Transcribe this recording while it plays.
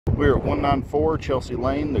We're at 194 Chelsea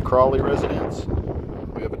Lane, the Croley residence.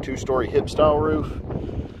 We have a 2-story hip style roof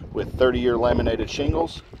with 30-year laminated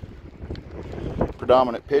shingles.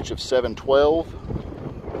 Predominant pitch of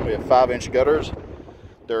 712. We have 5-inch gutters.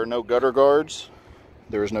 There are no gutter guards.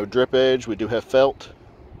 There is no drip edge. We do have felt.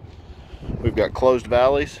 We've got closed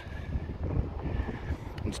valleys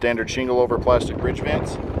and standard shingle over plastic bridge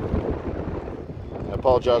vents. I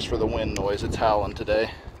apologize for the wind noise. It's howling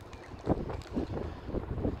today.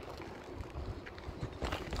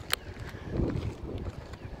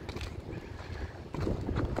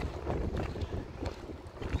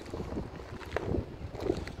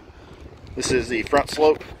 This is the front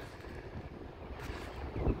slope.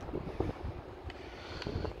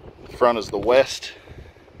 The front is the west.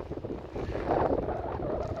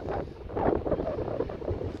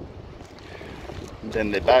 And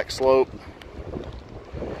then the back slope.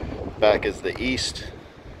 Back is the east.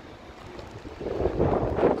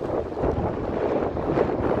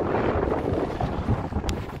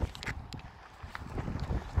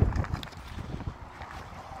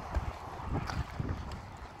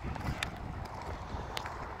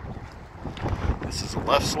 This is the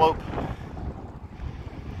left slope.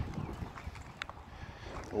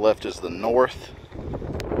 The left is the north.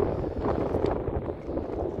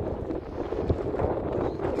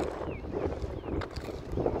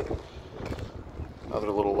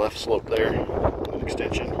 Another little left slope there, an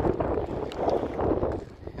extension.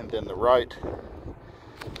 And then the right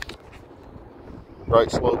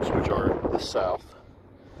slopes, which are the south.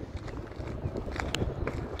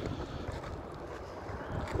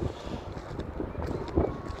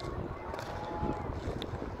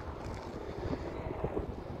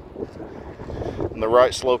 And the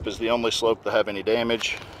right slope is the only slope that have any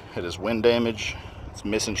damage. It is wind damage. It's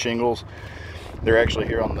missing shingles. They're actually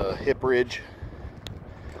here on the hip ridge,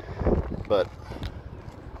 but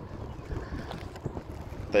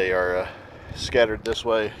they are scattered this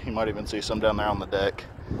way. You might even see some down there on the deck.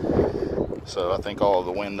 So I think all of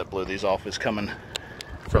the wind that blew these off is coming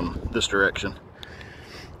from this direction,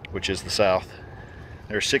 which is the south.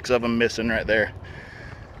 There's 6 of them missing right there.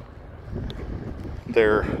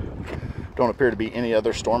 There don't appear to be any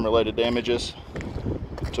other storm related damages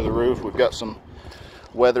to the roof. We've got some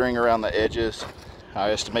weathering around the edges.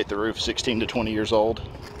 I estimate the roof 16 to 20 years old.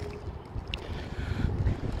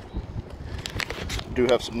 Do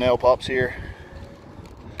have some nail pops here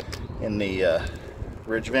in the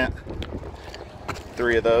ridge vent.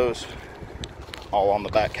 3 of those, all on the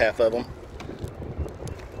back half of them.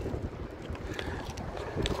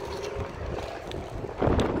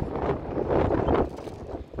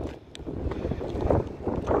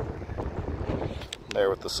 There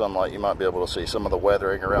with the sunlight, you might be able to see some of the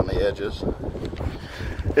weathering around the edges.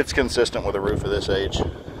 It's consistent with a roof of this age.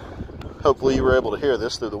 Hopefully you were able to hear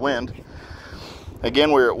this through the wind.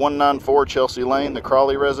 Again, we're at 194 Chelsea Lane, the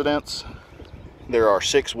Croley residence. There are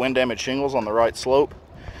 6 wind damaged shingles on the right slope,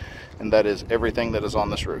 and that is everything that is on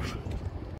this roof.